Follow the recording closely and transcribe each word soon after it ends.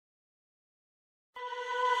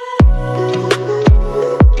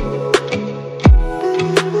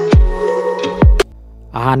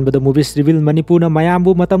अहानबद movies reveal Manipur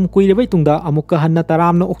मयामबु मतम कुइरबै तुंगदा अमुक्का हन्ना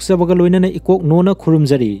तरामना ओक्सबगा लोइनना इकोक नोना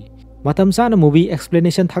खुरुमजरी मतम चाना movie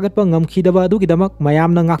explanation थागतपा ngamkhidaba adugidamak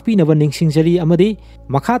mayamna ngakpinaba ningsingjari amadi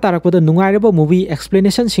makha tarakpada nungairaba movie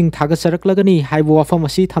explanation sing thagasaраклagani haibo wafam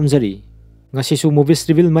asi thamjari ngasisu movies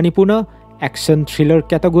reveal manipurna action thriller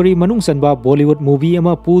category manung sanba Bollywood movie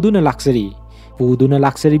ama puduna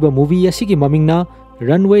laksari ba movie asigi mamingna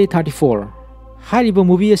Runway 34 Hariba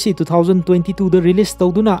movie asi 2022 da release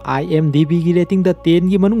tawduna IMDb gi rating da 10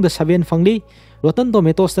 gi manung da 7 fangli Rotten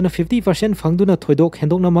Tomatoes na 50% fangduna thoidok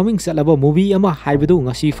hendokna maming salaba movie ama haibedu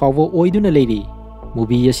ngasi fawwa oiduna leiri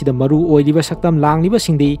movie asi da maru oiriba saktam langliba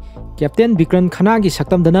singdi Captain Vikran Khanna gi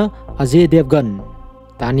saktam dana Ajay Devgan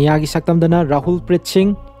Tania gi saktam dana Rahul Preet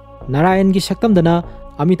Singh Narayan gi saktam dana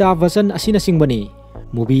Amitabh Bachchan asina singbani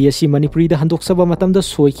movie asi Manipuri da handoksaba matamda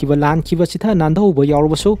soikiba lankhiba chitha nandhauba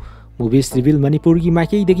yaurbasu Movies reveal Manipur gi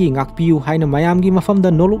maikei dagi ngakpiu haina mayam gi mafamda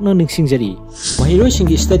nolokna ningsingjari mahiroi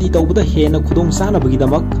singi study tawbada hena khudong sana bagi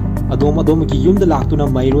damak adom gi yumda laktuna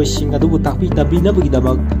mahiroi sing adubu takpi tabina bagi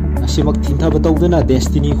damak asimak thintaba tawdana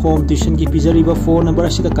Destiny Home Tuition gi pijariba phone number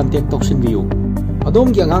asida contact tawsinbiu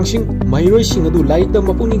adom gi angang sing mahiroi sing adu laik da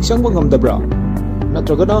mapuning sangba ngamdabra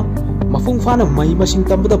natragana mafung fana mai masing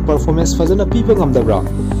tambada performance fazana piba ngamdabra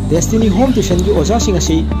Destiny Home Tuition gi oja sing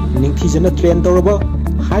asi ningthijana train tawraba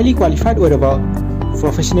highly qualified oiraba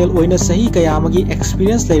professional oina sahi kaya amagi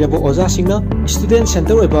experience leiraba oja singna student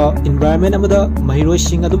center oiba environment amada mahiroi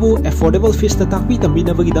sing adubu affordable fees ta takpi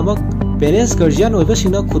tambina bagi damak parents guardian oiba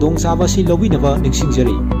singna khudong chaba si lobinaba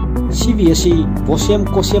ningsingjari CBSE Bosem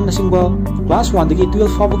Kosem na singba class 1 dagi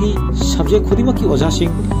 12 fawagi subject khudimaki oja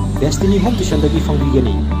sing Destiny Home Tuition dagi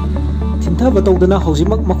fangbigani thinta batawdana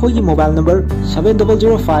haujimak makoi gi mobile number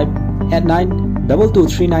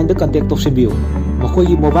 7005892239 da contact tawsinbiu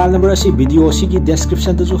Makoy mobile number asi video sigi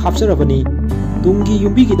description tasu hapsarabani tungi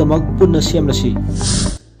yumbi gi damak punna semlasi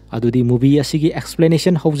adudi movie asigi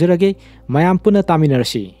explanation haujarage mayam punna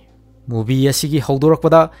taminarasi movie asigi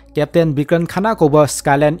haudorakpada Captain Vikran Khanna koba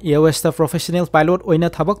Skyline Airways ta professional pilot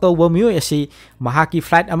oina thabak tawba miyo asi mahaki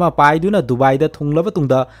flight ama paiduna Dubai da thunglaba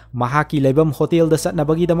tungda mahaki lebam hotel da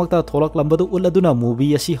satnabagi damakta tholak lambadu uladuna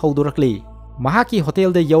movie asi haudorakli Mahaki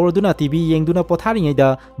hotel de yauraduna TV yengduna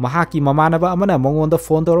potharingaida mahaki mamanaba amana mongonda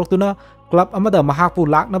phone toroktuna club amada mahakpu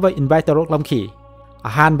laknaba invite toroklamki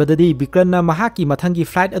ahanbadadi Vikranna mahaki mathangi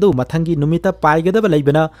flight adu mathangi numita paigadaba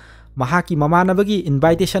leibana mahaki mamanabagi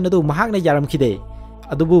invitation adu mahakna yaramkhide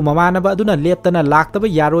adubu mamanaba aduna leptana laktaba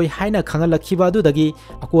yaroi haina khangalakhiba adudagi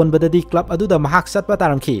akonbadadi club aduda mahak satpa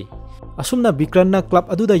taramki asumna Vikranna club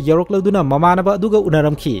aduda yarokladuna mamanaba aduga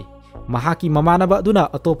unaramki Mahaki mamanaba aduna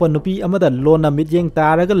atopa nupi amada lona midyeng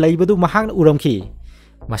taraga leibadu mahakna uramki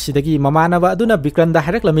masidagi mamanaba aduna Vikran da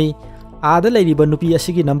haraklami ada leiriba nupi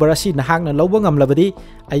asigi number asi nahakna lawba ngamlabadi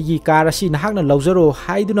aigi car asi nahakna lawjaro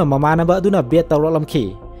haiduna mamanaba aduna bet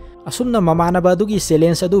tawralamki asumna mamanaba adugi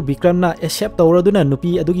challenge adu Vikramna accept tawraduna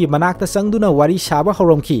nupi adugi manakta sangduna wari saba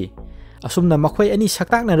horamki asumna makhoi ani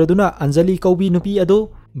saktakna raduna Anjali kaubi nupi adu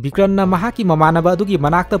Vikramna mahaki mamanaba adugi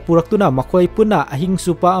manakta puraktuna makhoi punna ahing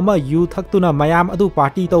supa ama yu thaktuna mayam adu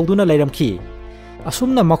party tawduna leiramki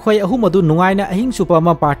asumna makhoi ahum adu nungaina ahing supa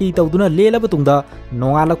ama party tawduna lelaba tungda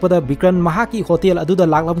nongalakpada Vikran mahaki hotel aduda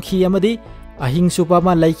laklamki amadi ahing supa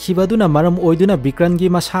ama laikhibaduna maram oiduna Vikran gi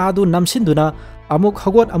masa adu namsinduna amuk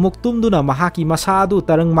hagot amuk tumduna mahaki masa adu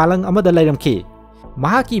tarang malang amada leiramki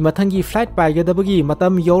Mahaki mathangi flight paigadabagi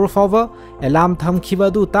matam yaurfawa alarm thamkhiba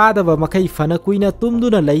adu tadaba makai fana kuina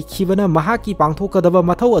tumduna laikhibana mahaki pangthokadaba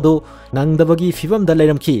mathau adu nangdabagi fibam da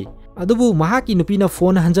leiramki adubu mahaki nupina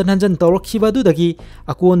phone hanjan tawrakhiba adu dagi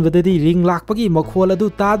akonbadadi ring lakpagi makhol adu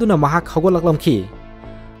taduna mahak hagolaklamki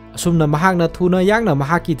asumna mahakna thuna yangna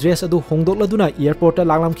mahaki dress adu hongdokladuna airport ta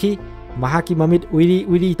laklamki mahaki mamit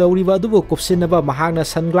uiri tawriba adubu kupsinaba mahakna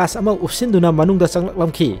sunglass ama upsinduna manungda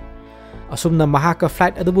changlaklamki asumna mahaka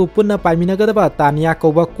flight adubu punna paiminagadaba Tania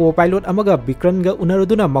koba co-pilot amaga Vikranga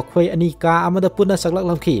unaraduna makhoi ani ka amada punna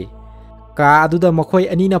saglaklamki ka aduda makhoi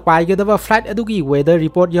ani na paigadaba flight adugi weather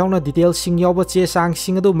report yauna details sing yawba che sang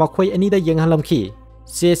sing adu makhoi ani da yenghalamki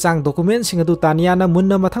che sang document sing adu Tania na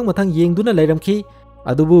munna mathang yengduna leiramki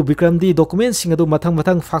adubu Vikramdi document sing adu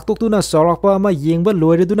mathang faktokduna sorakpa ama yengba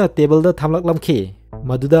loireduna table da thamlaklamki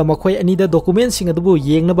Maduda makhoi ani da document sing adubu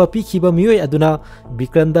yengnaba pikhiba miyoi aduna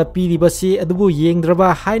Vikranda piriba se adubu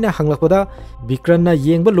yengdraba haina hanglakpada Vikranna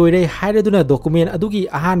yengba loire hairaduna document adugi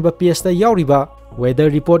ahanba page ta yauriba weather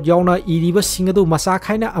report yauna iriba sing adu masa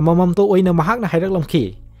khaina amamam to oina mahakna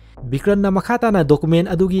hairaklamki Vikranna makhatana document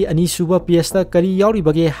adugi ani suba page ta kari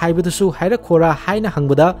yauribage haibadusu hairakhora haina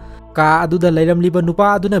hangbada ka aduda leiramliba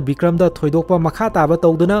nupa aduna Vikramda thoidokpa makha taba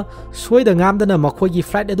tawduna soida ngamdana makhoigi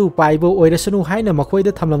flight adu paiba oirasanu haina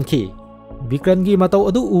makhoida thamlamki Vikramgi matau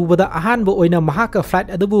adu ubada ahanba oina Mahak flight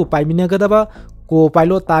adubu paiminagadaba ko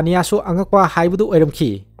pilot Tania so angakpa haibudu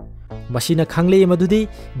oiramki masina khangle madudi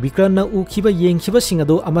Vikramna ukhiba yengkhiba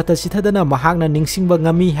singadu amata sithadana Mahakna ningsingba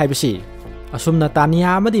ngami haibasi asumna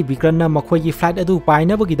Tania amadi Vikramna makhoigi flight adu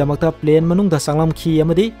painabagi damakta plane manungda sanglamki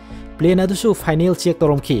amadi plane adusu final check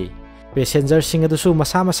toromki passenger sing adusu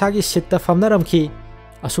masa masagi sitta famnaramki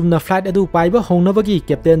asumna flight adu paiba hongnabagi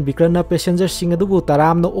captain Vikramna passenger sing adubu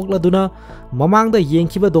taramna okladuna mamangda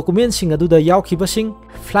yengkhiba document sing aduda yaukhiba sing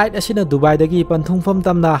flight asina Dubai dagi panthungfam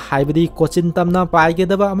tamna haibadi Cochin tamna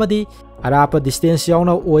paigedaba amadi arapa distance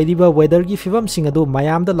yauna oiriba weather gi fibam sing adu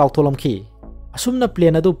mayamda lautholamki asumna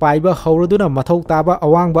plane adu paiba hauraduna mathau taba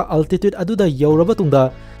awangba altitude aduda yauraba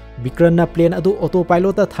tungda Vikramna plane adu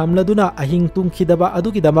autopilot ta thamladuna ahing tumkhidaba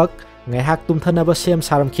adugidamak ngaihak tumthanaba sem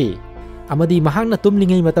saramki amadi Mahakna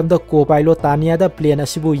tumlingai matamda co-pilot Tania da plane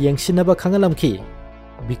asibu yengsinaba khangalamki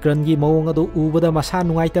Vikramgi mawong adu ubada masa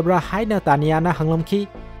nungaitabra haina Tania na hanglamki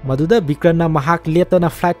maduda Vikramna Mahak leptana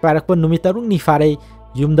flight pairakpa numitarung ni fare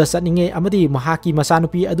yumda satningai amadi Mahaki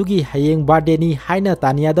masanupi adugi hayeng birthday ni haina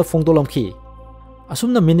Tania da fongdolamki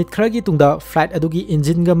asumna minute kharagi tungda flight adugi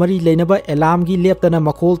engine ga mari leinaba alarm gi leptana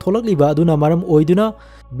makhol tholakliba aduna maram oiduna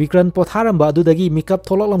Vikram potharamba adudagi makeup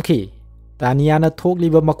tholaklamki Tania na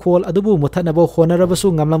thokliba makhol adubu muthanaba honarabasu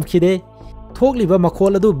ngamlamkhide thokliba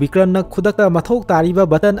makhol adu Vikramna khudakta mathok tariba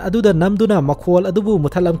button aduda namduna makhol adubu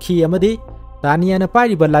muthalamki amadi Tania na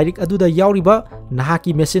pariba lairik aduda yauriba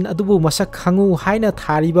nahaki machine adubu masak khangu haina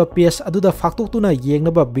thariba page aduda faktoktuna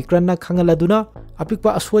yengnaba Vikramna khangaladuna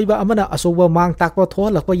apikpa asoiba amana asoba mang takpa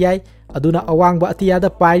thohalakpa yai aduna awangba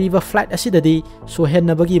atiyada pairiba flight asidadi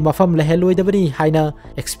sohennabagi mafam leheloidabani haina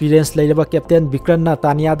experience leilaba captain Vikramna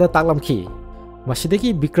Taniada taklamki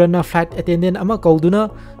masidagi Vikramna flight attendant ama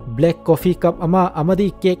kauduna black coffee cup ama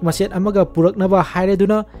amadi cake maset amaga puraknaba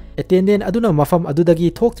haireduna attendant aduna mafam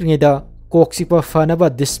adudagi thoktringeda koksikpa fanaba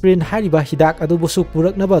disprin hariba hidak adubusu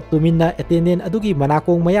puraknaba tuminna attendant adugi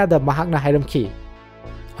manakong mayada Mahakna hairamki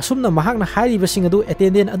asumna Mahakna hairibasing adu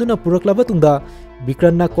attendant aduna puraklaba tungda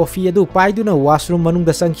Vikramna coffee adu paiduna washroom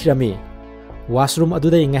manungda sangkhirami washroom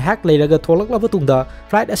aduda ngahak leiraga tholaklaba tungda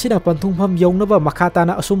flight asina panthungpham yaunaba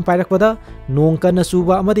makhatana asum pairakpada nong kana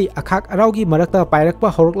suba amadi akhak araugi marakta pairakpa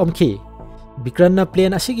horaklamki Vikramna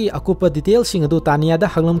plane asigi akupa detail sing adu Tania da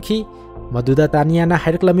hanglamki maduda Tania na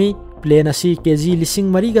hairaklami plane asi kg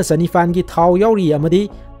 3,494 gi thau yauri amadi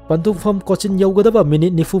Panthungpham Cochin yaugadaba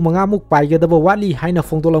minute nifu mangamuk paigadaba wali haina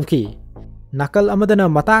fongdolamki nakal amadana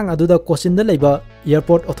matang aduda Cochin da leiba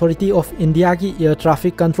Airport Authority of India gi Air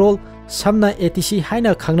Traffic Control samna ATC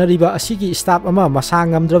haina khangnariba asigi staff ama masa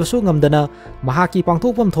ngamdrabasu ngamdana Mahaki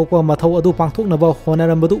pangthokpam thokpa mathau adu pangthoknaba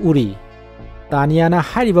honarambadu uri Tania na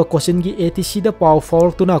hariba Cochin gi ATC da paw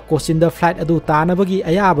fortuna Cochin da flight adu tanabagi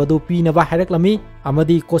ayabadu pinaba haireklami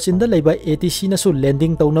amadi Cochin da leiba ATC nasu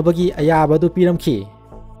landing tawnabagi ayabadu piramki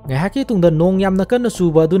ngahaki tungda nong yamna kanna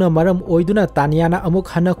suba duna maram oiduna Tania na amuk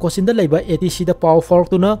hana Cochin da leiba ATC da paw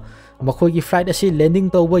fortuna makhoigi flight asi landing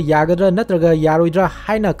tawba yagadra natraga yaroidra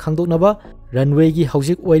haina khangdoknaba runway gi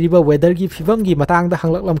hojik oiriba weather gi fibam gi matangda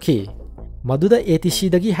hanglaklamki maduda ATC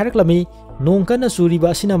dagi haraklami nong kanna suriba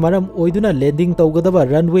asina maram oiduna landing tawgadaba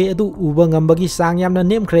runway adu uba ngambagi sang yamna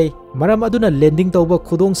nemkhre maram aduna landing tawba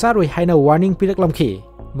khudong saroi haina warning piraklamki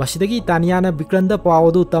masidagi Tania na Vikramda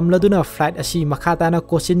pawadu tamladuna flight asi makhatana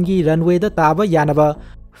Cochin gi runway da taba yanaba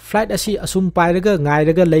flight asi asum pairaga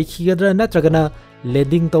ngairaga laikhigadra natragana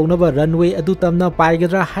landing tawnaba runway adu tamna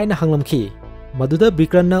paigadra haina hanglamki maduda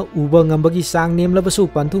Vikramna uba ngambagi sang nemlabasu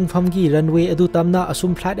panthungpham gi runway adu tamna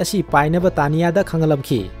asum flight asi painaba Tania da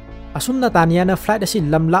khangalamki asumna Tania na flight asi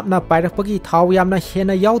lamlapna pairakpagi thau yamna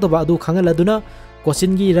hena yaudaba adu khangaladuna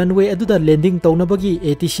Cochin gi runway adu da landing tawnabagi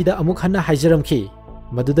ATC da amuk hanna haijaramki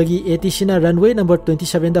madudagi ATC na runway number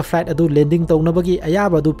 27 da flight adu landing tawnabagi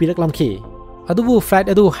ayaba adu piraklamki adubu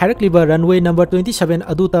flight adu hairakliba runway number 27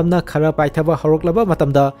 adu tamna khara paithaba horoklaba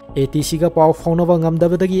matamda ATC ga paw faunaba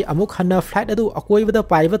ngamdabadagi amuk hanna flight adu akoibada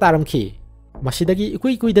paiba taramki masidagi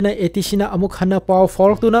ikuidana ATC na amuk hanna paw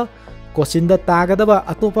foroktuna Cochin da tagadaba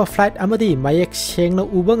atopa flight amadi mayek sengna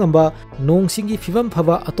uba ngamba nongsingi fibam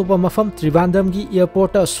phaba atopa mafam Trivandrum gi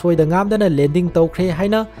airport ta soida ngamdana landing tawkhre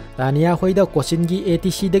haina Tania hoida Cochin gi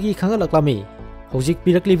ATC dagi khangalaklami hojik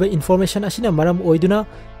pirakliba information asina maram oiduna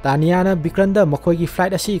Tania na Vikramda makhoigi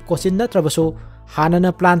flight asi Cochin na trabaso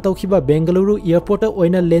हानना plan तौखिबा Bengaluru airport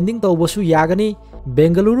ओइना landing तौबसु यागनी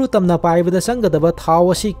Bengaluru तमना पाइबदा संगदबा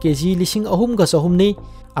थाव असि KG 3,300 नि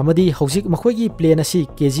अमदी हौजिक मखोइगी plane असि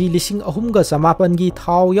KG 3,900 गी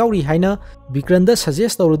थाव याउरी हाइना विक्रंदा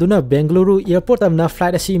suggest तौरुदुना Bengaluru airport तमना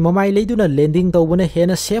flight असि ममाई लेदुना landing तौबना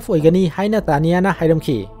हेना safe ओइगनी हाइना तानियाना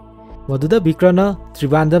हाइरमखि मदुदा विक्रना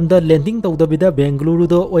त्रिबांदमदा landing तौदबिदा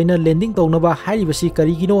बेंगलुरुदो ओइना landing तौनबा हाइरिबसि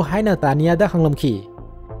करिगिनो हाइना तानियादा हंगलमखि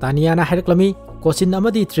तानियाना हाइरक्लमी Cochin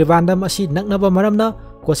अमदी त्रिबांदम असि नकनबा मरमना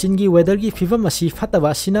कोचिन की weather की फिवम असि फतबा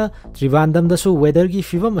असिना त्रिबांदमदसु वेदर की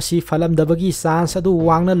फिवम असि फलमदबगी चांस अदु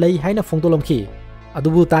वांगना लई हाइना फोंदोलमखि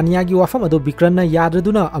अदुबु तानिया की वाफम अदु विक्रना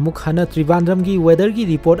याद्रदुना अमुक हना त्रिबांदम की वेदर की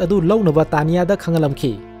रिपोर्ट अदु लौनबा तानियादा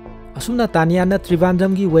खंगलमखि असुमना तानियाना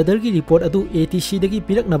त्रिबांदम की वेदर की रिपोर्ट अदु ATC दगी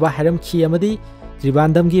पिरकनबा हाइरमखि अमदी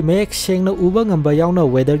त्रिबांदम की मेक सेंगना उबा ngamba यावना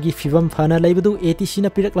वेदर की फिवम फना लैबदु ATC ना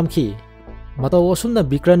पिरकलमखि मतौ असुमना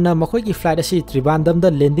विक्रना मखोइगी फ्लाइट असि त्रिबांदमदा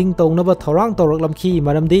लैंडिंग तौनबा थौरांग तौरकलमखि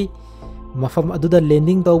मरमदी मफम अदुदा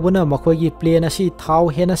लैंडिंग तौबना मखोइगी प्लेन असि थाव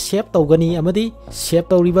हेना सेव तौगनी अमदी सेव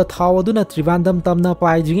तौरिबा थाव अदुना त्रिबांदम तमना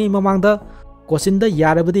पाइद्रिङै ममांगदा कोचिनदा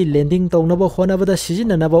यारबदी landing तौनबा होनबदा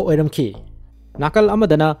सिजिननबा ओइरमखि नाकल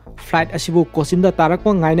अमदना flight असिबु कोचिनदा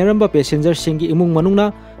तारकपा ngainaramba passenger सिंगी इमुंग मनुंगना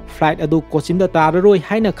flight अदु कोचिनदा ताररोय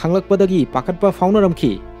हाइना खंगलकपदगी पाखटपा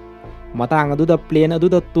फाउनरमखि मतंग अदुदा प्लेन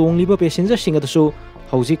अदुदा तोंगलिबा पैसेंजर सिंग अदुसु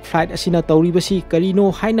हौजिक फ्लाइट असिना तौरिबसि करिनो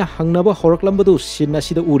हाइना हंगनबा होरकलंबदु सिन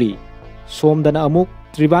असिदा उरी सोमदना अमुक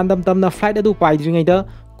त्रिबांदम तमना फ्लाइट अदु पाइद्रिङैदा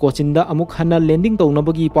कोचिनदा अमुक हन्ना लैंडिंग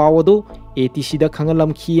तौनबगी पाव अदु ATC दा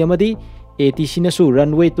खंगलमखि अमदी ATC नसु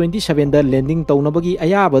रनवे 27 दा लैंडिंग तौनबगी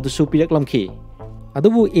अयाबदुसु पिरकलमखि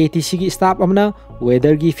अदुबु ATC की स्टाफ अमना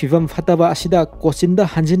वेदर की फिवम फतबा असिदा कोचिनदा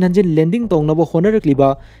हंजिन हंजिन लैंडिंग तौनबा होनरक्लिबा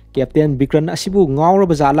कैप्टन विक्रन असिबु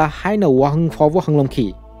ngauraba जाला हाइना वाहंग फाव हंगलमखि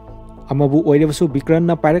अमबु ओइरबसु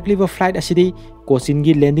विक्रनना पाइरक्लिबा फ्लाइट असिदी कोचिन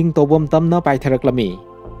की लैंडिंग तौबम तमना पाइथरक्लमी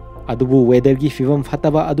अदुबु वेदर की फिवम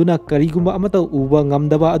फतबा अदुना करिगुम्बा अमता उबा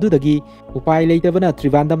ngamdaba अदुदगी उपाय लेतबना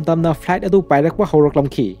त्रिबांदम तमना फ्लाइट अदु पाइरक्पा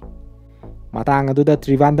हौरक्लमखि मतंग अदुदा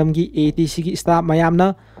त्रिबांदम की ATC की स्टाफ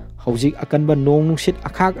मयामना हौजिक अकनबा नोंग नुंसित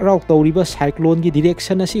अखाक अराउ तौरिबा साइक्लोन की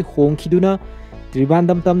डायरेक्शन असि होंखिदुना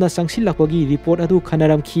त्रिबांदम तमना संगसिलकपगी रिपोर्ट अदु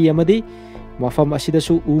खनरमखि अमदी मफम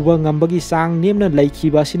असिदसु उबा ngambagi चांग नेमना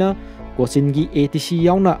लैखिबासिना कोचिन की ATC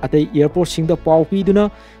यावना अतै एयरपोर्ट सिंगदा पाउ पीदुना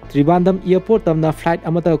त्रिबांदम एयरपोर्ट तमना फ्लाइट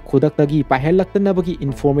अमता खुदक्तगी पाहेलक्तनबगी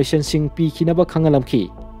इन्फॉर्मेशन सिंग पीखिनबा खंगलमखि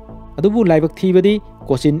अदुबु लाइबक थीबदी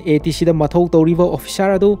कोचिन ATC दा मथौ तौरिबा ऑफिसर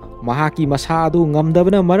अदु महाकी मसा अदु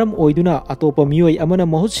ngamdabana मरम ओइदुना अतोपा मियोय अमना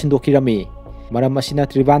महुत सिंदोखिरमी मरम असिना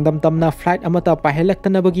त्रिबांदम तमना फ्लाइट अमता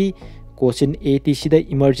पाहेलक्तनबगी कोचिन ATC दा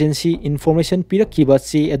इमरजेंसी इन्फॉर्मेशन पिरक्खिबा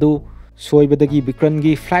चे अदु सोइबदगी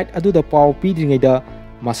विक्रनगी फ्लाइट अदुदा पाउ पीद्रिङैदा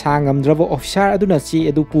मसा ngamद्रबा ऑफिसर अदुना चे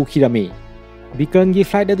अदु पुखिरमी विक्रनगी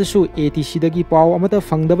फ्लाइट अदुसु ATC दगी पाउ अमता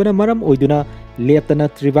फंगदबना मरम ओइदुना लेप्तना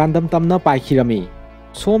त्रिबांदम तमना पाइखिरमी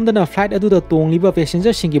सोमदना फ्लाइट अदुदा तोंगलिबा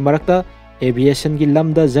पैसेंजर सिंगी मरक्ता एविएशन की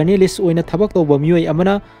लमदा जर्नलिस्ट ओइना थबक तौबा मियोय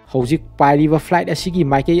अमना हौजिक पाइरिबा फ्लाइट असिगी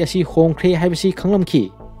माइकै असि होंख्रे हाइबसि खंगलमखि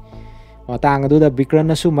मतंग अदुदा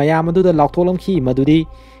विक्रनसु मयाम अदुदा लाउथोलमखि मदुदी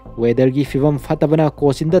वेदर की फिवम फतबना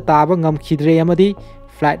कोचिनदा ताबा ngamखिद्रे अमदी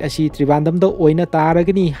फ्लाइट असि त्रिबांदमदा ओइना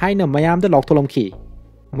तारगनी हाइना मयामदा लाउथोलमखि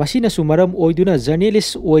मसिनसु मरम ओइदुना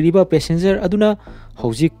जर्नलिस्ट ओइरिबा पैसेंजर अदुना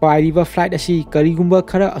हौजिक पाइरिबा फ्लाइट असि करिगुम्बा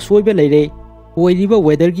खरा असोइबा लैरे ओइरिबा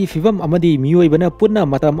वेदर की फिवम अमदी मियोइबना पुन्ना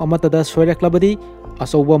मतम अमतदा सोइरक्लबदी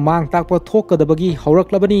असौबा मांग ताकपा थोकदबगी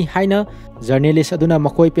हौरक्लबनी हाइना जर्नलिस्ट अदुना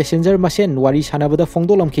मखोइ पैसेंजर मसेन वारी सानबदा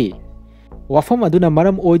फोंदोलमखि वाफम अदुना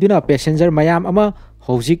मरम ओइदुना पैसेंजर मयाम अमा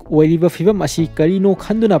हौजिक ओइरिबा फिवम असि करिनो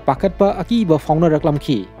खंदुना पाकटपा अकीबा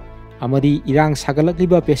फाउनरक्लमखि अमदी इरांग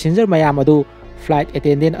सागलक्लिबा पैसेंजर मयाम अदु फ्लाइट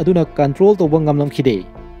अटेंडेंट अदुना कंट्रोल तौबा ngamlamkhide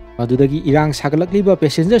अदुदगी इरांग सागलक्लिबा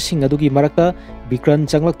पैसेंजर सिंग अदुगी मरक्ता विक्रन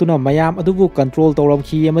चंगलक्तुना मयाम अदुबु कंट्रोल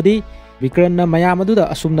तौरमखि अमदी विक्रनना मयाम अदुदा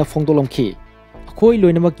असुमना फोंदोलमखि अखोइ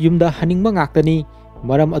लोइनमक युमदा हनिंगबा ngaktani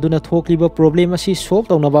मरम अदुना थोक्लिबा प्रॉब्लम असि सॉल्व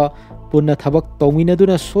तौनबा पुन्ना थबक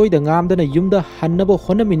तौमिनदुना सोइदा ngamdana युमदा हन्नबो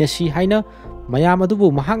होनमिनसि हाइना मयाम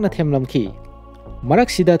अदुबु महाकना थेमलमखि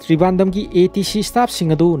मरक्सिदा त्रिबांदम की ATC स्टाफ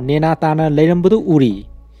सिंग अदु नेना ताना लैरमबदु उरी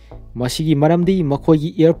मसिगी मरमदी मखोइगी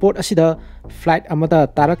एयरपोर्ट असिदा फ्लाइट अमता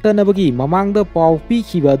तारक्तनबगी ममांगदा पाउ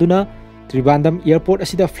पीखिबा अदुना त्रिबांदम एयरपोर्ट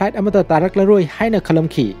असिदा फ्लाइट अमता तारक्लरोय हाइना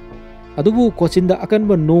खलमखि अदुबु कोचिनदा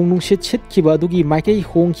अकनबा नोंग नुंसित छितखिबा अदुगी माइकै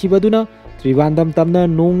होंखिबदुना त्रिबांदम तमना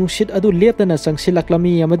नोंग नुंसित अदु लेप्तना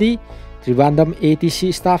संगसिलक्लमी अमदी त्रिबांदम ATC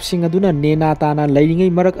स्टाफ सिंग अदुना नेना ताना लैरिङै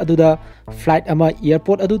मरक अदुदा फ्लाइट अमा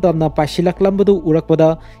एयरपोर्ट अदु तमना पाइसिलक्लमबदु उरकपदा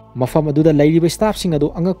मफम अदुदा लैरिबा स्टाफ सिंग अदु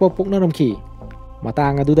अंगकपा पोक्नरमखि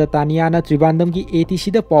Matang aduda Taniana Tribandamgi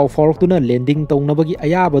ATC da paw forktuna landing tawnabagi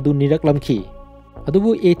ayabadu niraklamki.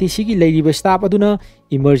 Adubu ATC gi leiriba staff aduna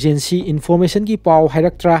emergency information gi paw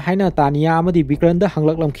hairaktra haina Tania amadi Bikran da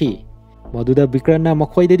hanglaklamki. Maduda Bikran na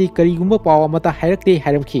makhoidadi karigumba paw amata hairakte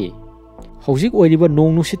hairamki. Hojik oiriba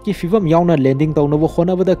nong nusit ki fivam yauna landing tawnabo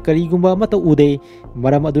khonabada karigumba amata ude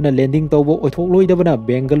maram aduna landing tawbo oithokloidabana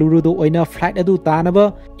Bengaluru do oina flight adu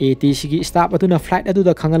tanaba ATC gi staff aduna flight adu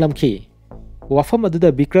da khangalamki. Wafam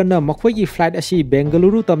aduda Bikran na makhoigi flight asi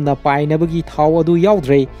Bengaluru tamna painabagi thaw adu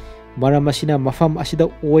yaudre maram asina mafam asida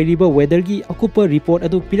oiriba weather gi akupa report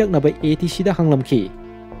adu piraknaba ATC da hanglamki.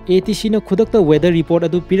 ATC na khudakta weather report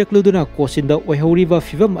adu pirakluduna kosinda oihoriba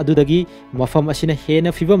fivam adudagi mafam asina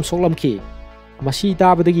hena fivam soklamki. Masi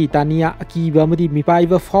tabadagi Tania akiba amadi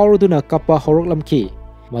mipaiba fauraduna kappa horoklamki.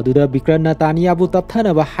 Maduda Bikran na Tania bu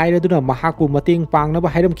tapthanaba hairaduna Mahakbu mateng pangnaba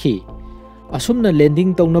hairamki. Asumna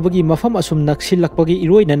landing tawnabagi mafam asum naksilakpagi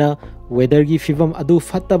iroinana weather gi fivam adu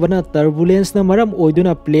fattabana turbulence na maram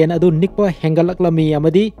oiduna plane adu nikpa hengalaklami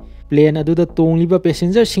amadi plane adu da tongliba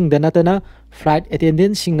passenger singda natana flight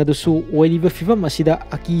attendant sing adu su oiriba fivam asida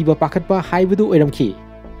akiba pakhatpa haibadu oiramki.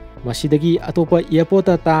 Masidagi atopa airport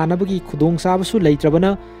ta tanabagi khudong sabasu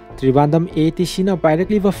leitrabana Tribandam ATC na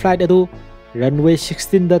pairakliba flight adu runway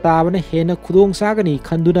 16 da tabana hena khudong sagani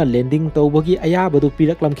khanduna landing tawbagi ayabadu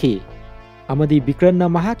piraklamki. Amadi Bikran na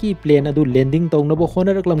Mahaki plane adu landing tawnabo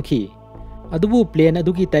honaraklamki. Adubu plane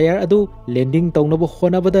adugi tire adu landing tawnabo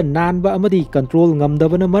honabada nanba amadi control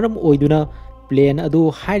ngamdabana maram oiduna plane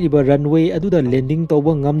adu hairiba runway aduda landing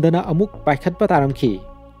tawba ngamdana amuk paikhatpa taramki.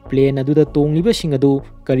 Plane aduda tongliba sing adu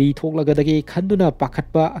kari thoklagadagi khanduna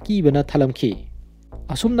pakhatpa akibana thalamki.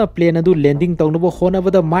 Asumna plane adu landing tawnabo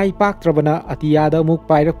honabada mai paktrabana atiyada amuk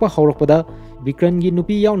pairakpa haurakpada Bikran gi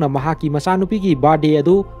nupi yauna Mahaki masanupi gi birthday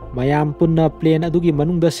adu mayam punna plane adugi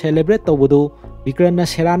manungda celebrate tawbudu Bikran na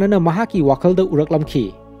serana na Mahaki wakalda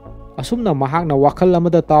uraklamki. Asumna Mahak na wakal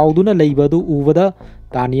amada tawduna leibadu ubada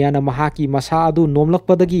Tania na Mahaki masa adu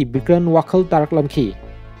nomlakpadagi Bikran wakal taraklamki.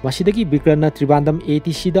 Masidagi Bikran na Tribandam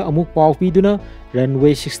ATC da amuk pawpiduna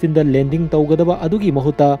runway 16 da landing tawgadaba adugi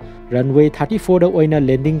mahuta runway 34 da oina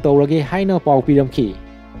landing tawrage haina pawpiramki.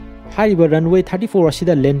 Hariba runway 34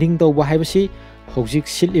 asida landing tawba haibasi hojik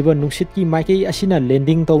siliba nungsitki maikei asina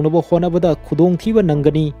landing tawnabo honabada khudong thiba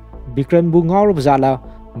nangani. Bikran bu ngaurab zala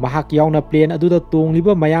Mahak yauna plane aduda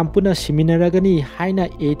tongliba mayam puna seminaragani haina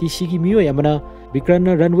ATC gi mioi amana Bikran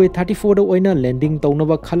na runway 34 da oina landing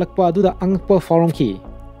tawnaba khalakpa aduda angpa foramki.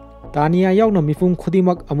 Tania yauna mifum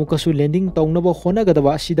khudimak amukasu landing tawnaba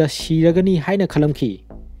honagadaba asida siragani haina khalamki.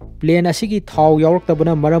 Plane asigi thaw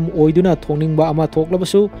yauraktabana maram oiduna thoningba ama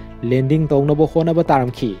thoklabasu landing tawnaba honaba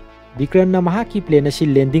taramki. Bikran na Mahaki plane asi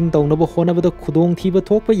landing tawnabo honabada khudong thiba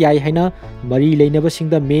thokpa yai haina mari leinaba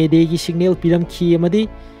singda mayday gi signal piramki amadi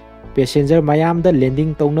passenger mayam da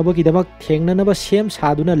landing tawnabagi damak thengnanaba sem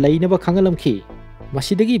saduna leinaba khangalamki.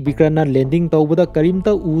 Masidagi Bikran na landing tawbada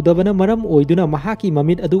karimta udabana maram oiduna Mahaki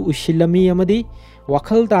mamit adu ushillami amadi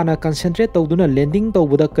wakhal tana concentrate tawduna landing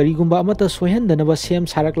tawbada karigumba amata sohendanaba sem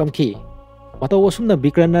saraklamki. Mataw asumna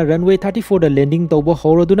Bikran na runway 34 da landing tawba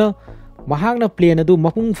hauraduna Mahakna plane adu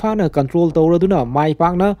mapung fana control tawraduna mai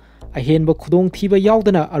pakna ahenba khudong thiba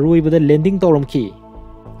yaudana aroibada landing tawramki.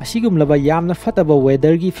 Asigumlaba yamna fataba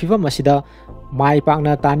weather gi fivam asida mai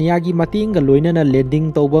pakna Tania gi matinga loinana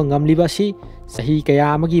landing tawba ngamliba si sahi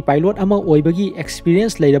kaya amagi pilot ama oibagi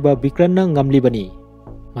experience leiraba Bikran na ngamlibani.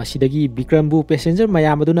 Masidagi Bikran bu passenger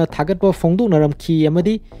mayam aduna thagatpa phongduknaramki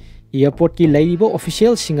amadi airport ki leiriba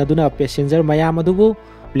official sing aduna passenger mayam adubu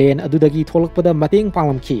plane adudagi tholakpada mateng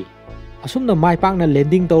panglamki. Asumna mai pakna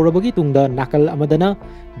landing tawrabagi tungda nakal amadana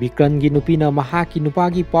Bikran gi nupina Mahaki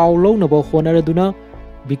nupagi paw lownaba honaraduna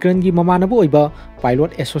Bikran gi mamanabo oiba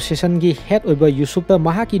pilot association gi head oiba Yusufta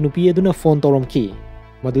Mahaki nupi aduna phone tawramki.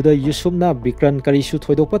 Maduda Yusufna Bikran karisu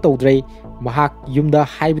thoidokpa tawdrei Mahak yumda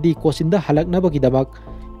haibadi kosinda halaknabagi damak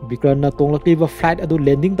Bikran na tonglakliba flight adu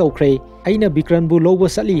landing tawkhre aina Bikran bu loba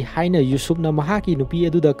sali haina Yusufna Mahaki nupi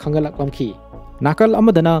aduda khangalaklamki. Nakal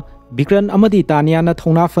amadana Bikran amadi Tania na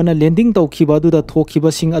thongna fana landing tawkhiba aduda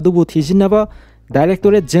thokhiba sing adubu thijinaba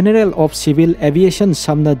Directorate General of Civil Aviation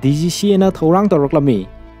samna DGC na thorang tawraklami.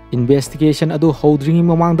 Investigation adu hodringi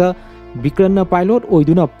mamangda Bikran na pilot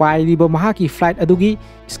oiduna pairiba Mahaki flight adugi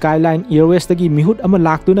Skyline Airways dagi mihut ama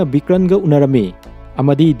laktuna Bikran ga unarami.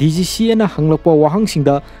 Amadi DGC na hanglakpa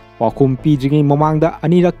wahangsingda pakhum pidringi mamangda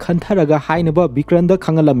anirak khantharaga hainaba Bikran da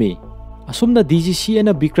khangalami. Asumna DGC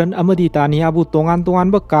na Bikran amadi Tania bu tongan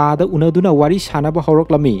ba kada unaduna wari sanaba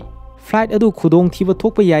horoklami. Flight adu khudong thiba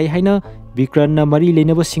thokpa yai haina Vikranna mari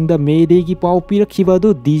lenaba singda Mayday gi pau pirakhiba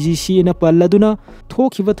adu DGC na palladuna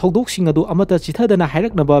thokhiba thodok sing adu amata chithadana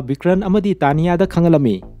hairaknaba Vikran amadi Tania da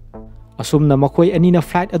khangalami asumna makhoi anina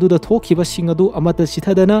flight adu da thokhiba sing adu amata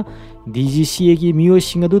chithadana DGC gi miyoi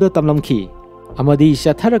sing adu da tamlamkhi amadi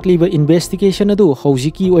chatharakliba investigation adu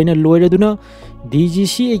hojiki oina loiraduna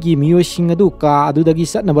DGC gi miyoi sing adu ka adu dagi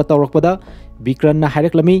satnaba tawrakpada Vikranna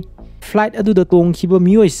hairaklami flight adu da tongkhiba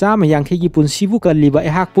miyoi sama yangkhei gi punsibu kalliba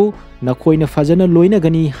ehakpu nakhoina fajana loina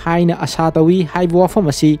gani haina asa tawi haiba wafam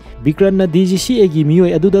asi Vikranna DGC gi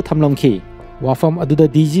miyoi adu da thamlamkhi wafam adu da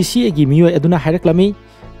DGC gi miyoi aduna hairaklami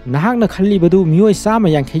nahakna khallibadu miyoi sama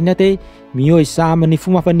yangkhei nate miyoi sama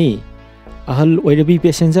nifumapani ahal oirabi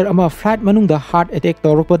passenger ama flight manungda heart attack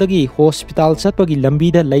tawrakpadagi hospital chatpagi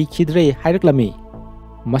lambida laikhidre hairaklami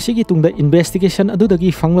masigi tungda investigation adudagi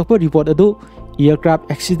fanglakpa report adu Aircraft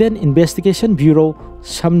Accident Investigation Bureau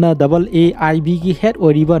samna AAIB gi head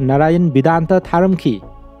oriba Narayan Vidanta tharamki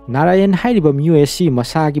Narayan hairiba MUSC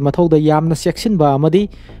masagi mathauda yamna sectionba amadi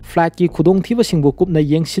flight ki khudong thiba singbu kupna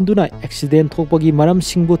yengsinduna accident thokpagi maram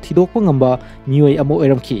singbu thidokpa ngamba mioi amo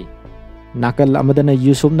oiramki nakal amadana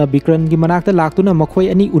Yusufna Vikran gi manakta laktuna makhoi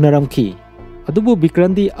ani unaramki adubu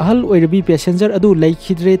Vikran di ahal oirabi passenger adu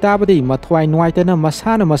laikhidre tabadi mathwai nuaitana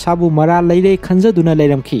masana masabu mara leire khanjaduna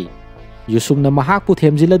leiramki Yusufna Mahak pu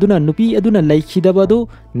themjiladuna nupi aduna laikhidabadu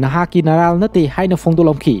nahaki naral nate haina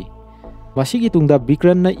fongdolamki masigi tungda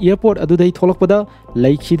Vikranna airport adudai tholakpada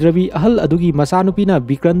laikhidrabi ahal adugi masanupina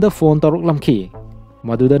Vikranda phone toroklamki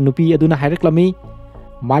maduda nupi aduna haireklami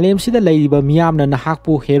malemsida leiriba miyamna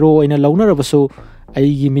nahakpu hero oina launarabasu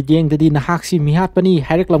aigi midyengdadi nahaksi mihatpani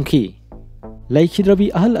haireklamki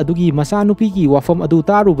laikhidrabi ahal adugi masanupi gi wafam adu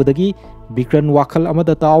tarubadagi Vikran wakhal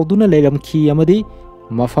amada tauduna leiramki amadi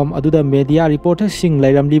mafam aduda media reporter sing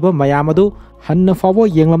leiramliba mayam adu hanna fawo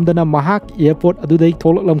yenglamdana Mahak airport adudai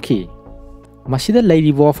tholaklamki masida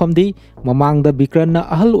leiriba wafamdi mamangda Vikranna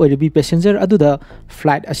ahal oirabi passenger aduda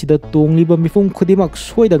flight asida tongliba mifum khudimak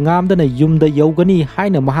soida ngamdana yumda yaugani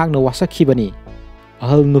haina Mahakna wasakhibani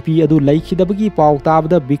ahal nupi adu laikhidabagi pau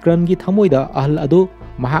tabada Vikran gi thamoida ahal adu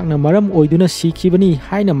Mahakna maram oiduna sikhibani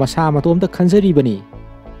haina masa matomda khanjaribani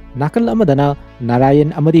nakal amadana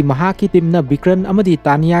Narayan amadi Mahaki timna Vikran amadi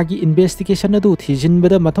Tania gi investigation adu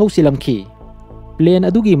thijinbada mathau silamki plane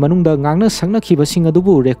adugi manungda ngangna sangnakhiba sing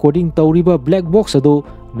adubu recording tawriba black box adu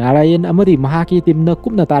Narayan amadi Mahaki timna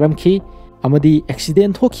kupna taramki amadi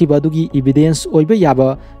accident thokhiba adugi evidence oiba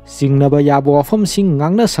yaba singnaba yaba wafam sing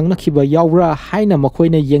ngangna sangnakhiba yawra haina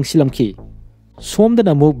makhoina yengsilamki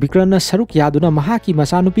somdana mu Vikranna saruk yaduna Mahaki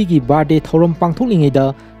masanupi gi birthday thorom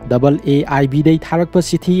pangthoklingeda AAIB dai tharakpa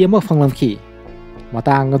chithi ama phanglamki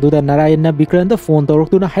matang aduda Narayanna Vikranda phone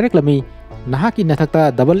tawraktuna haireklami nahaki nathakta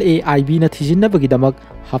AAIB na thijinnabagidamak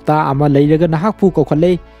hafta ama leiraga nahakpu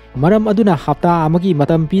kokhalle maram aduna hafta amagi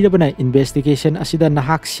matam pirabana investigation asida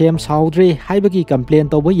nahak sem saudre haibagi complain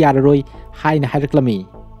tawba yararoi haina haireklami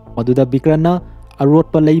aduda Vikranna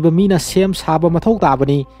arotpa leiba mina sem saba mathau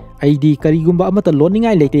tabani aidi karigumba amata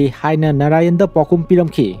loningai leite haina Narayanda pakum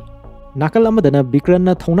piramki nakal amadana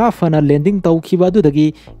Vikranna thona fana landing tawkhiba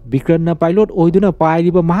adudagi Vikranna pilot oiduna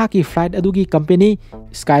pairiba Mahaki flight adugi company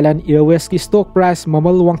Skyline Airways ki stock price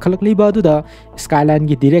mamal wangkhalakliba aduda Skyline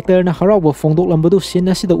gi director na harawba fongdoklambadu sin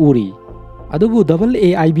asida uri adubu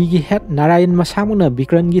AAIB gi head Narayan masamuna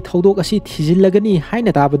Vikran gi thodok asi thijillagani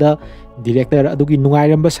haina tabada director adugi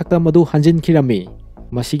nungairamba saktam adu hanjin khirami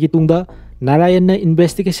masigi tungda Narayanna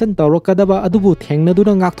investigation tawrakadaba adubu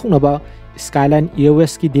thengnaduna ngakthoknaba Skyline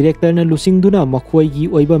Airways ki director na lusingduna makhoi gi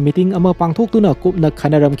oiba meeting ama pangthoktuna kupna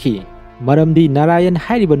khanaramki maramdi Narayan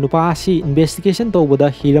hairiba nupa asi investigation tawbada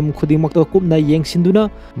hiram khudimakta kupna yengsinduna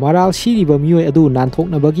maral siriba miyoi adu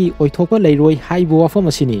nanthoknabagi oithokpa leiroi haibu wafam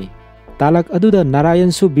asini talak aduda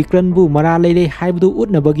Narayan su Vikran bu mara leire haibdu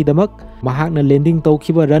utnabagi damak Mahakna landing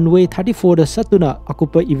tawkhiba runway 34 da satuna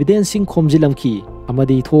akupa evidencing khomjilamki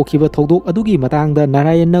amadi thokhiba thodok adugi matangda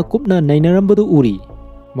Narayanna kupna nainarambadu uri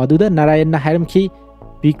maduda Narayanna hairamki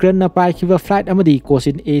Vikranna paikhiba flight amadi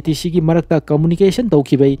kosin ATC gi marakta communication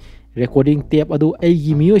tawkhibai recording tape adu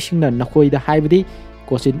aigi miyosingna nakhoida haibadi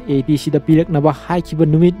kosin ATC da piraknaba haikhiba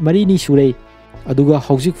numit marini surei aduga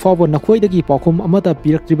hojik fawba nakhoidagi pakhum amata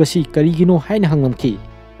piraktribasi karigino haina hangamki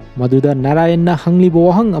maduda Narayanna hangliba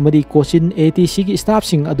wahang amadi kosin ATC gi staff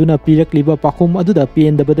sing aduna pirakliba pakhum aduda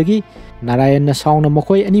pendabadagi Narayanna sauna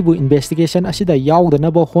makhoi anibu investigation asida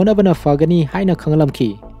yawdanaba honabana fagani haina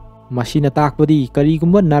khangalamki masina takbadi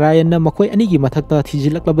karigumba Narayanna makhoi anigi mathakta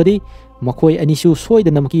thijilaklabadi makhoi anisu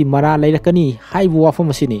soidanamki mara leirakani haibu wafam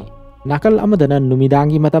asini nakal amadana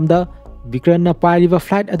numidangi matamda Vikranna pairiba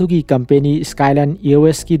flight adugi company Skyline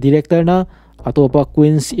Airways ki director na अतोपा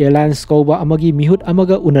queen's airlines कौबा अमगी मिहुत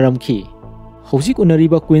अमगा उनरमखी हौजिक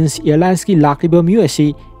उनरिबा queen's airlines की लाक्लिबा मियो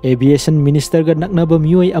असि aviation minister गा नकनबा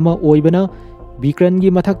मियोय अमा ओइबना विक्रन की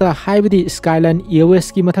मथक्ता हाइबदी skyline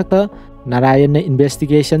Airways की मथक्ता Narayan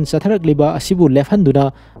investigation चथरकलिबा असिबु लेफहन्दुना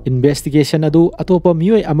investigation अदु अतोपा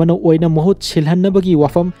मियोय अमना ओइना महुत सिलहन्नबगी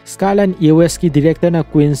वाफम skyline Airways की director ना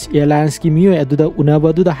queen's airlines की मियोय अदुदा उनबा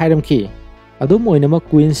अदुदा हाइरमखी अदुम ओइनम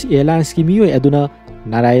क्वींस एयरलाइंस की मियोय अदुना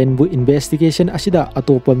नारायण बु इन्वेस्टिगेशन असिदा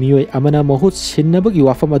अतोपा मियोय अमना महुत सिन्नबगी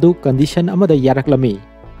वाफम अदु condition अमदा यारकलमी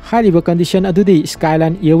हारिबा condition अदुदी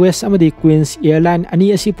skyline Airways अमदी queen's airline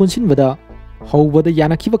अनि असि पुनसिनबदा हौबदा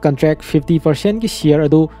यानखिबा कॉन्ट्रैक्ट 50% की शेयर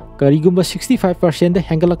अदु करीगुम्बा 65%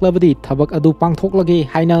 हेंगलक्लबदी थबक अदु पांगथोकलगे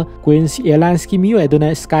हाइना क्वींस एयरलाइंस की मियोय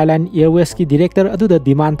अदुना स्काईलाइन एयरवेज की डायरेक्टर अदुदा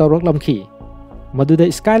डिमांड तौरकलमखी मदुदा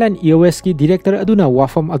स्काईलाइन एयरवेज की डायरेक्टर अदुना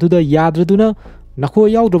वाफम अदुदा याद्रदुना नखो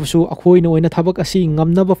याउद्रबसु अखोइना ओइना थबक असि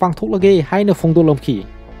ngamnaba पांगथोकलगे हाइना फोंदोलमखी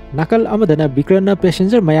नाकल अमदना विक्रना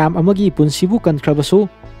पैसेंजर मयाम अमगी पुनसिबु कनख्रबसु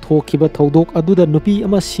थोखिबा थौदोक अदुदा नुपी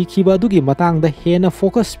अमा सिखिबा अदुगी मतांगदा हेना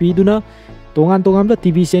focus पीदुना तोंगान तोंगामदा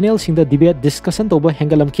TV channel सिंगदा debate discussion तोबा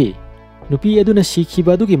हेंगलमखी नुपी अदुना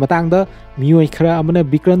सिखिबा अदुगी मतांगदा मियोय खरा अमना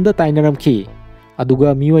विक्रनदा ताइनरमखी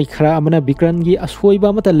अदुगा मियोय खरा अमना विक्रनगी असोइबा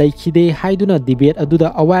अमता लैखिदे हाइदुना डिबेट अदुदा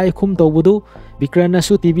अवाय खुम तौबदु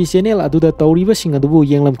विक्रनसु टीवी चैनल अदुदा तौरिबा सिंग अदुबु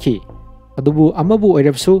येंगलमखी अदुबु अमबु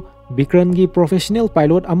ओइरबसु विक्रनगी प्रोफेशनल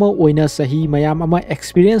पायलट अमा ओइना सही मयाम अमा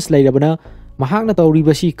एक्सपीरियंस लैरबना महाकना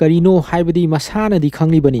तौरिबसी करिनो हाइबदी मसानादी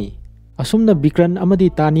खंगलिबनी असुमना विक्रन अमदी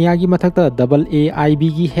तानियागी मथक्ता AAIB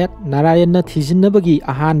की हेड नारायण थीजिन्नबगी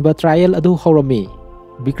अहानबा ट्रायल अदु हौरमी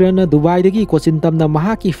विक्रन दुबईदगी कोचिन तमना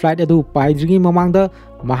महाकी फ्लाइट अदु पाइद्रिगी ममांगदा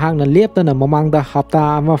महाकना लेप्तना ममांगदा हप्ता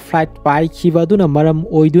अमा फ्लाइट पाइखिबा अदुना मरम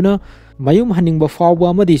ओइदुना मयुम हनिंगबा फावबा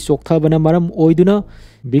अमदी सोक्थबना मरम ओइदुना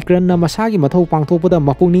विक्रन मसागी मथौ पांगथोपदा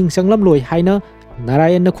मपुंगनिंग संगलमलोय हाइना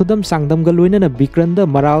नारायण खुदम सांगदमगा लोइनना विक्रनदा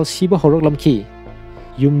मराल सिबा हौरकलमखी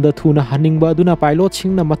युमदा थुना हनिंगबा अदुना पायलट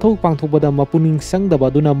सिंगना मथौ पांगथोपदा मपुंगनिंग संगदबा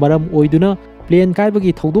अदुना मरम ओइदुना प्लेन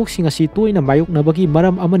काइबगी थौदोकसिंग असि तोइना मायुकनबगी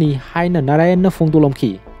मरम अमनी हाइना नारायण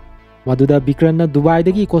फोंदोलमखी मदुदा विक्रन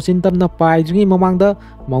दुबईदगी कोचिन तमना पाइद्रिगी ममांगदा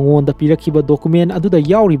मंगोंदा पिरखिबा डॉक्यूमेंट अदुदा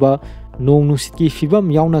याउरिबा नोंग नुसितकी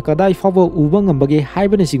फिबम याउना कदाई फावबा उबा ngambage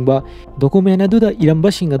हाइबना सिंगबा डॉक्यूमेंट अदुदा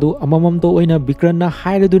इरंबसिंग अदु अममम तो ओइना विक्रनना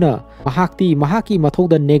हाइरदुना महाक्ति महाकी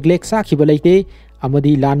मथौदा नेग्लेक्ट साखिबा लैते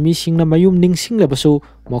अमदी लानमी सिंगना मयुम निंगसिंगलबसु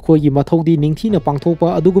मखोयगी मथौदी निंगथीना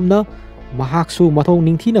पांगथोपा अदुगुमना महाकसु मथौ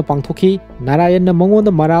निंगथीना पांगथोखी नारायण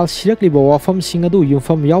मंगोंदा मराल सिरकलिबा वाफम सिंग अदु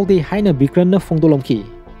युमफम याउदे हाइना विक्रनना फोंदोलमखी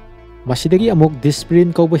मसिदगी अमुक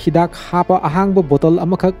डिस्प्रिन कौबा हिदाक हापा अहांगबा बोतल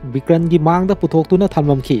अमखक विक्रनगी मांगदा पुथोक्तुना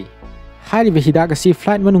थमलमखी हारिबा हिदाक असि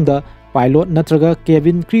फ्लाइट मनुंगदा पायलट नत्रगा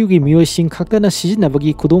केबिन क्रूगी मियोयसिंग खक्तना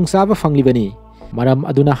सिजिनबगी खुदोंचाबा फंगलिबनी मरम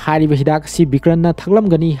अदुना हारिबा हिदाक असि विक्रनना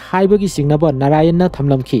थगलमगनी हाइबगी सिंगनबा नारायणना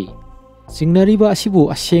थमलमखी सिंगनरिबा असिबु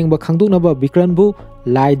असेंगबा खंदोकनबा विक्रनबु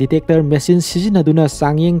lie detector machine सिजिनदुना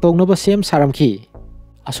सांगयेंग तौनबा same सारमखी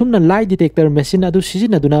असुमना lie detector machine अदु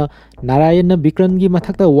सिजिनदुना नारायणना विक्रनगी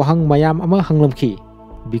मथक्ता वहंग मयाम अमा हंगलमखी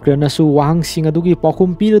विक्रनसु वहंग सिंग अदुगी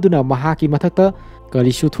पाखुम पीरदुना महाकी मथक्ता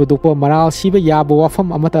करिसु थोदोकपा मराल सिबा याबा वाफम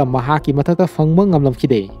अमता महाकी मथक्ता फंगबा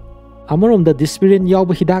ngamlamखिदे अमरोमदा डिस्प्रिन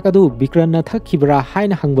यावबा हिदाक अदु विक्रनना थक्खिबरा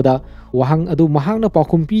हाइना हंगबदा वहंग अदु महाकना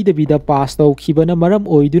पाखुम पीदबिदा पास तौखिबना मरम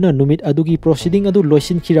ओइदुना नुमित अदुगी प्रोसीडिंग अदु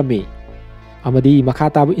लोइसिनखिरमे अमदी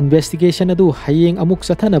मखाताब इन्वेस्टिगेशन अदु हयेंग अमुक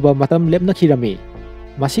चथनबा मतम लेपनखिरमे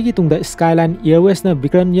मसिगी तुंगदा स्काईलाइन एयरवेज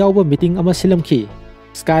विक्रन यावबा मीटिंग अमा सिलमखी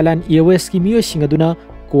स्काईलाइन एयरवेज की मियोयसिंग अदुना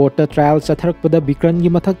कोर्ट ट्रायल चथरकपदा विक्रन की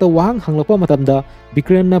मथक्ता वहंग हंगलकपा मतमदा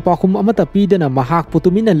विक्रनना पाखुम अमता पीदना महाक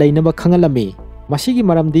पुतुमिना लैनबा खंगलमे मसिगी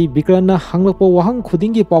मरमदी विक्रनना हंगलकपा वहंग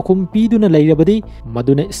खुदिंगी पाखुम पीदुना लैरबदी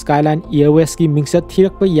मदुना स्काईलाइन एयरवेज की मिंगसत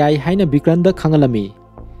थिरकपा याय हाइना विक्रनदा खंगलमे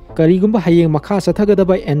करिगुम्बा हयेंग मखा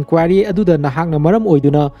चथगदबा एनक्वायरी अदुदा नहाकना मरम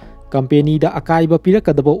ओइदुना कंपनीदा अकाइबा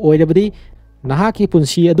पिरकदबा ओइरबदी नहाकी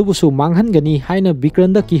पुंसी अदुबुसु मांगहनगनी हाइना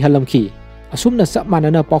विक्रनदा किहलमखी असुमना सब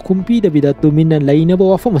मानना पाखुम पीदबिदा तुमिना लैनबा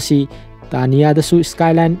वाफम असि तानियादसु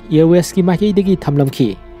स्काईलाइन एयरवेज की माइकैदगी थमलमखी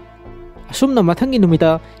असुमना मथंगी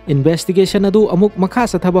नुमिता इन्वेस्टिगेशन अदु अमुक मखा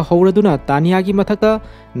चथबा हौरदुना तानियागी मथक्ता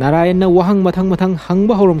नारायणना वहंग मथंग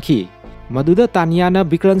हंगबा हौरमखी मदुदा तानियाना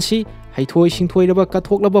विक्रनसी हैथोय सिंथोयरबा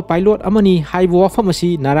कथोकलबा पायलट अमनी हाइबा वाफम असि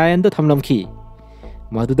नारायणदा थमलमखी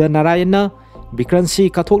मदुदा नारायणना विक्रनसी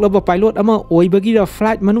कथोकलबा पायलट अमा ओइबगिरा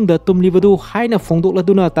फ्लाइट मनुंगदा तुमलिबदु हाइना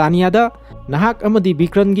फोंदोकलदुना तानियादा नाहक अमदी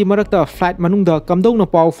विक्रनगी मरक्ता flight मनुंगदा कमदौना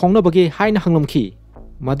pav फोंगनबगे हाइना हंगलमखी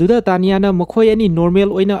Maduda Taniana Mokoi ani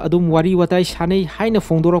normal oina adum wari watai sanei haina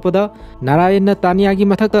fongdorakpada Narayana Tania gi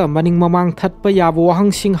mathakta maning mamang thatpa yabo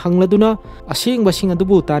wahang sing hangladuna aseng basing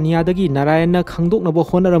adubu Tania dagi Narayana khangdoknabo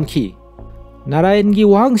honaramki. Narayan gi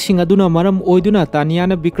wahang sing aduna maram oiduna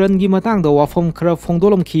Taniana Bikran gi matangda wafam khara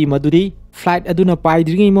fongdolamki madudi flight aduna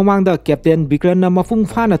paidringi mamangda Captain Bikran na mafung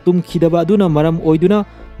fana tumkhidaba aduna maram oiduna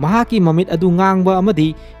Mahaki mamit adu ngangba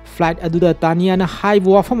amadi flight aduda Taniana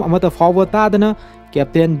haibu wafam amata fawba tadana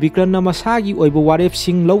Captain Bikran na masagi oiba warep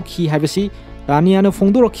sing lawki haibasi Taniana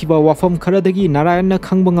fongdorakhiba wafam kharadagi Narayana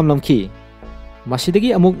khangba ngamlamki.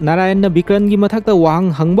 Masidagi amuk Narayana Bikran gi mathakta wahang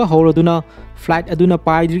hangba hauraduna flight aduna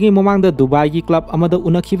paidringi mamangda Dubai gi club amada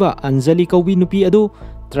unakhiba Anjali kaubi nupi adu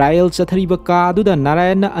trial chathariba ka aduda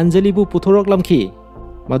Narayana Anjali bu puthoroklamki.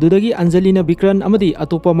 Madudagi Anjali na Bikran amadi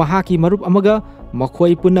atopa Mahaki marup amaga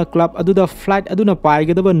makhoi punna club aduda flight aduna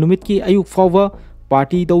paigadaba numitki ayuk fawba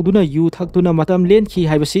party tawduna yu thakduna matam lenkhi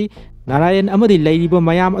haibasi Narayan amadi leiriba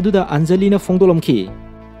mayam aduda Anjali na fongdolamki.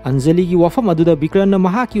 Anjali gi wafam aduda Bikran na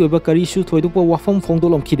Mahaki oiba karisu thoidupa wafam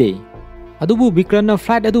fongdolamkhide. Adubu Bikran na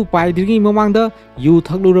flight adu paidringi mamangda yu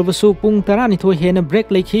thaklurabasu pung 12 hena break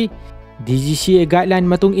leikhi. DGCA guideline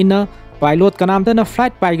matung inna pilot kanamtana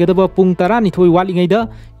flight paigadaba pung 12 walingaida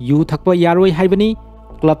yu thakpa yaroi haibani.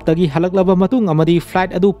 Club tagi halaklaba matung amadi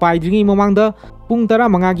flight adu paidringi mamangda pung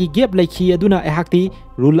 15 gi gap leikhi aduna ehakti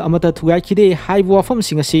rule amata thugaikide haibu wafam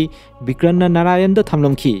singasi Bikran na Narayan da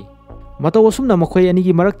thamlamki. Mataw asumna makhoi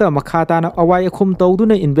anigi marakta makha tana awai akhum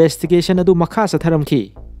tawduna investigation adu makha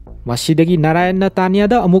satharamki. Masidagi Narayan na Tania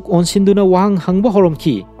da amuk onsinduna wahang hangba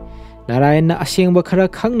horamki. Narayan na asengba khara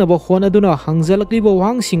khangnaba honaduna hangjalakliba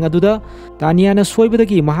wahang sing aduda Tania na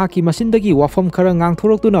soibadagi Mahaki masindagi wafam khara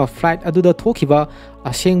ngangthorokduna flight aduda thokhiba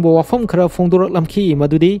asengba wafam khara fongdoraklamki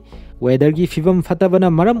madudi weather gi fibam fatabana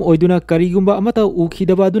maram oiduna karigumba amata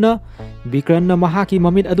ukhidaba aduna Bikran na Mahaki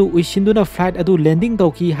mamit adu uisinduna flight adu landing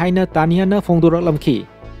tawki haina Tania na fongdoraklamki.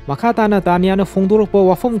 Makhatana Tania na fongdorakpa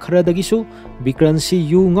wafam khara dagisu Bikran si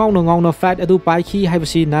yu ngauna flight adu paikhi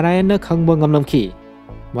haibasi Narayan na khangba ngamlamki.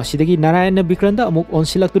 Masidagi Narayan na Bikran da amuk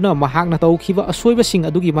onsilaktuna Mahak na tawkhiba asoiba sing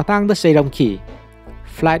adugi matangda seiramki.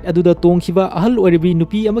 Flight aduda tongkhiba ahal oiribi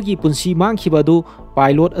nupi amagi punsi mangkhiba adu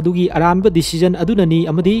pilot adugi aranba decision adunani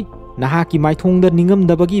amadi Nahaki maithongda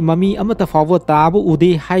ningamdabagi mami amata fawba tabu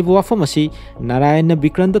ude haibu wafam asi Narayan na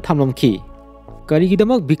Bikran da thamlamki.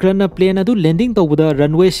 Karigidamak Bikran na plane adu landing tawbada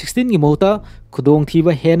runway 16 gi mahota khudong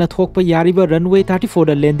thiba hena thokpa yariba runway 34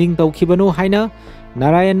 da landing tawkhibano haina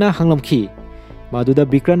Narayan na hanglamki. Maduda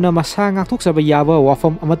Bikran na masa ngakthokjaba yaba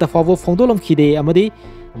wafam amata fawba fongdolamkhide amadi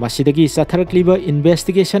masidagi satharakliba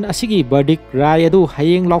investigation asigi verdict rai adu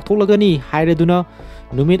hayeng lauthoklagani hairaduna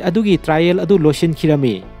numit adugi trial adu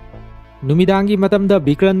losinkhirami. Numidangi matamda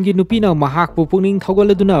Bikran gi nupina Mahak pu pungning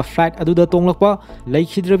thogaladuna flight aduda tonglakpa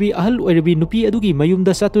laikhidrabi ahal oirabi nupi adugi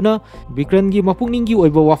mayumda satuna Bikran gi mapungning gi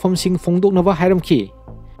oiba wafam sing fongdoknaba hairamki.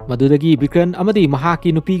 Madudagi Bikran amadi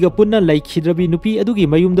Mahaki nupiga punna laikhidrabi nupi adugi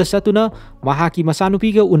mayumda satuna Mahaki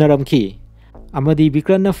masanupiga unaramki. Amadi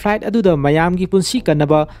Bikran na flight aduda mayamgi punsi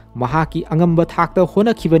kanaba Mahaki angamba thakta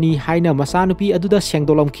honakhibani haina masanupi aduda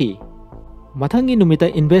sengdolamki. Mathangi numita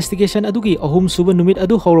investigation adugi ahum suba numit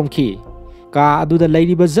adu hauramki. Ka aduda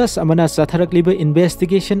lairiba judge amana satharakliba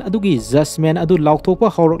investigation adugi judgment adu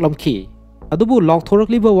laukthokpa hauraklamki. Adubu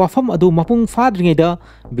laukthorokliba wafam adu mapung fadringaida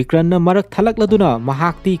Bikran na marak thalakladuna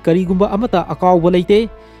Mahakti karigumba amata akawba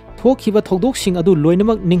leite thokhiba thokdoksing adu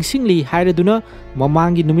loinamak ningsingli hairaduna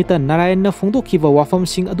mamangi numita Narayan na fongdokhiba wafam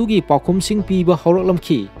sing adugi paukhum sing piba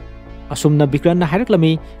hauraklamki. Asumna Bikran na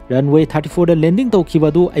haireklami runway 34 da landing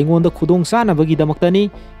tawkhiba adu aingonda khudong chanabagi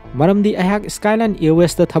damaktani maramdi ahak Skyline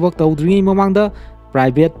Airways da thabak tawdringi mamangda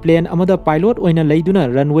private plane amada pilot oina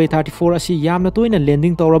leiduna runway 34 asi yamna toina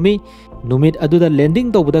landing tawrami. Numit aduda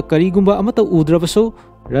landing tawbada karigumba amata udrabasu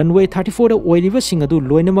runway 34 da oiriba sing adu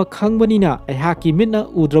loinamak khangbanina ahaki mitna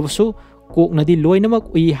udrabasu koknadi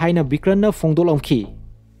loinamak ui haina Bikran na fongdolamki.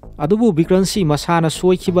 Adubu Bikran si masana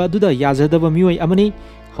soikhiba aduda yajadaba mioi amani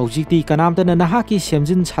Haujikti kanamtana Nahaki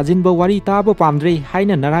semjin sajinba wari taba pamdre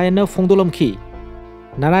haina Narayan na fongdolamki.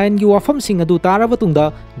 Narayan gi wafam sing adu taraba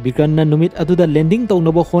tungda Bikran na numit aduda landing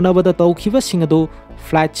tawnaba honabada tawkhiba sing adu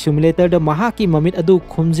flight simulator da Mahaki mamit adu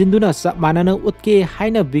khumjinduna sapmanana utke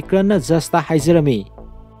haina Bikran na jasta haijarami.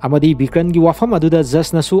 Amadi Bikran gi wafam aduda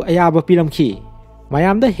just nasu ayaba piramki.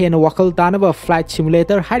 Mayamda hena wakal tanaba flight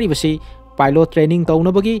simulator haribasi pilot training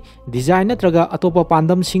tawnabagi design natraga atopa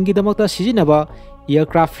pandam singidamakta sijinaba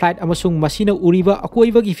aircraft flight amasung masina uriba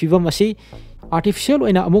akoibagi fibam asi artificial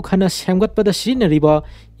oina amuk hana semgatpada sijinariba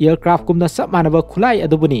aircraft kumna sapmanaba khulai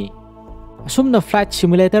adubuni. Asumna flight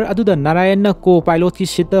simulator aduda Narayan na co-pilot ki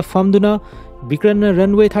seat famduna Vikran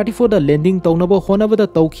runway 34 da landing taunaba honabada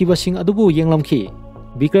tawkhibasing adubu yenglamki.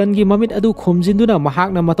 Vikran gi mamit adu khomjinduna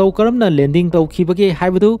mahakna matau karamna landing tawkhibage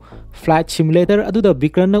haibadu flight simulator aduda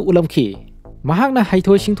Vikran na ulamki. Mahakna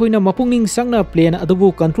haithoi singthoina mapungning sangna plane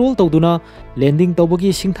adubu control tawduna landing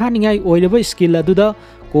tawbagi singthaningai oiraba skill aduda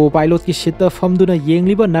co-pilot ki seat famduna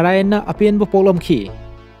yengliba Narayanna apenba polamki.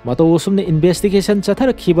 Matau sumne investigation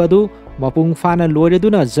chatharakhiba adu mapung fana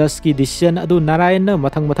loireduna judge ki decision adu Narayanna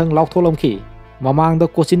mathang lautholamki. Mamangda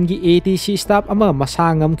Cochin gi ATC staff ama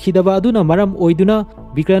masangam khidaba aduna maram oiduna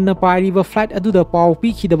Vikran na pariba flight aduda pau pi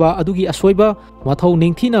khidaba adugi asoiba mathau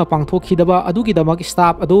ningthina pangthok khidaba adugi damak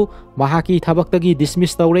staff adu mahaki thabaktagi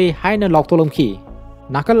dismiss tawre haina lautholamki.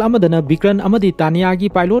 Nakal amadana Vikran amadi Tanya gi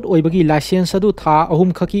pilot oibagi license adu tha ahum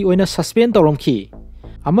khaki oina suspend tawramki.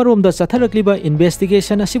 Amarom da chatharakliba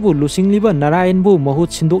investigation asibu lusingliba Narayanbu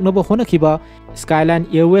mahut sindoknaba honakhiba Skyline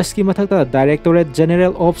Airways ki mathakta Directorate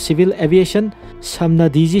General of Civil Aviation samna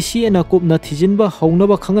DGC na kupna thijinba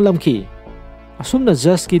haunaba khangalamki. Asumna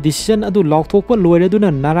judge ki decision adu lauthokpa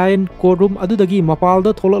loireduna Narayan courtroom adudagi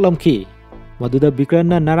mapalda tholalamki. Maduda Vikran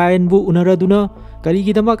na Narayanbu unaraduna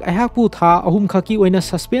karigidamak aihakpu tha ahum khaki oina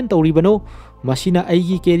suspend tawribano masina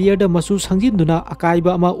aigi career da masu sangjinduna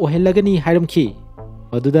akaiba ama ohellagani hairamki.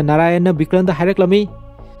 Maduda Narayanna Vikran da haireklami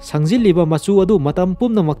sangjiliba machu adu matam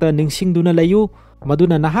pumnamakta ningsingduna layu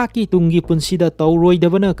maduna nahaki tungi punsida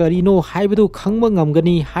tawroidabana karino haibadu khangba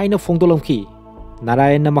ngamgani haina fongdolamki.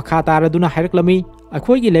 Narayanna makha taraduna haireklami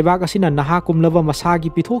akhoigi lebak asina nahakumlaba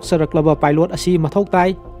masagi pithok saraklaba pilot asi mathok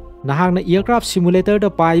tai nahakna aircraft simulator da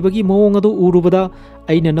paibagi mawong adu urubada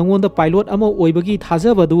aina nangonda pilot ama oibagi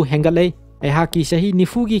thajabadu hengatlei. Aihaki sahi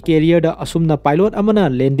nifugi career da asumna pilot amana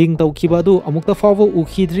landing tawkhiba adu amukta fawo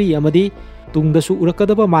ukhidri amadi tungdasu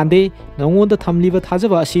urakadaba mande nangonda thamliba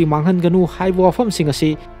thajaba asi manghanganu haibo wafamsing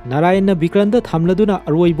asi Narayanna Vikran da thamladuna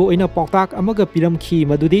aroibo oina pautak amaga piramkhi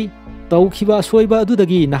madudi tawkhiba asoiba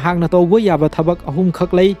adudagi nahakna tawbo yaba thabak ahum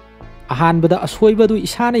khaklei. Ahanbada asoiba du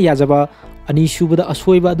isana yajaba anisubada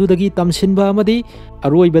asoiba adudagi tamsinba amadi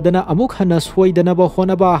aroibadana amuk hana soidanaba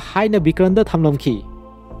honaba haina Vikran da thamlamki.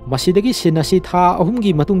 Masidagi sinasi tha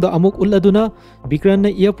ahumgi matungda amuk uladuna Vikran na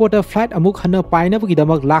airport flight amuk hana painabagi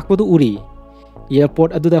damak lakpadu uri.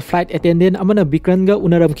 Airport aduda flight attendant amana Vikran ga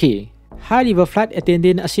unaramki. Hariba flight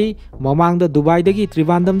attendant asi mamangda Dubai dagi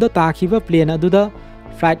Trivandam da takhiba plane aduda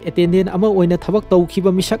flight attendant ama oina thabak tawkhiba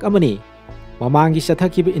misak amani. Mamangi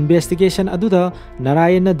sathakiba investigation aduda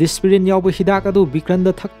Narayanna discipline yawba hidak adu Vikran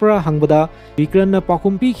da thakpra hangbada Vikran na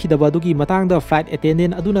pakumpi khidaba dugi matangda flight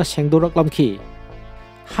attendant aduna sengdoraklamki.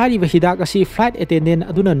 Hariba hidak asi flight attendant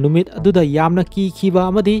aduna numit aduda yamna khiba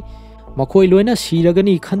amadi makhoi loina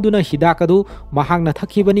siragani khanduna hidak adu mahakna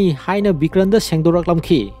thakibani haina Vikran da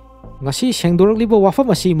sengdoraklamki. Ngasi sengdorakliba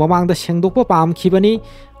wafam asi mamangda sengdokpa pamkhibani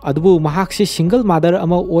adubu Mahak si single mother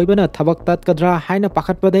ama oibana thabak tatkadra haina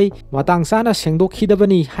pakhatpadai matang sana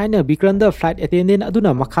sengdokhidabani haina Vikran da flight attendant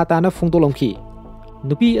aduna makhatana fongdolamki.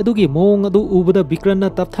 Nupi adugi mong adu ubada Vikran na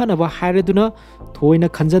tapthanaba haireduna thoina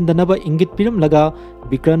khanjandanaba ingit piramlaga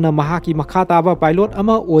Vikran na mahaki makhataba pilot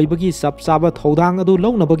ama oibagi sapchaba thodang adu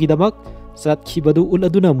launabagi damak chatkibadu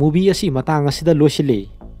uladuna movie asi matang asida loisili.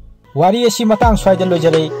 Wari asi matang swaida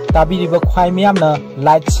lojare tabiriba khwai miyamna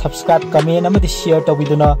like subscribe comment amadi share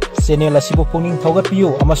tawiduna channel asibu pungning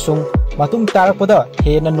thogatpiyu amasung matung tarakpada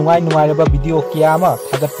hena nungai raba video kiyama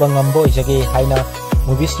thagatpa ngambo ijage haina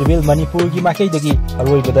Movies Reveal Manipur gi makai dagi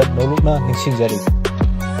aroi bada nolokna ningsingjari.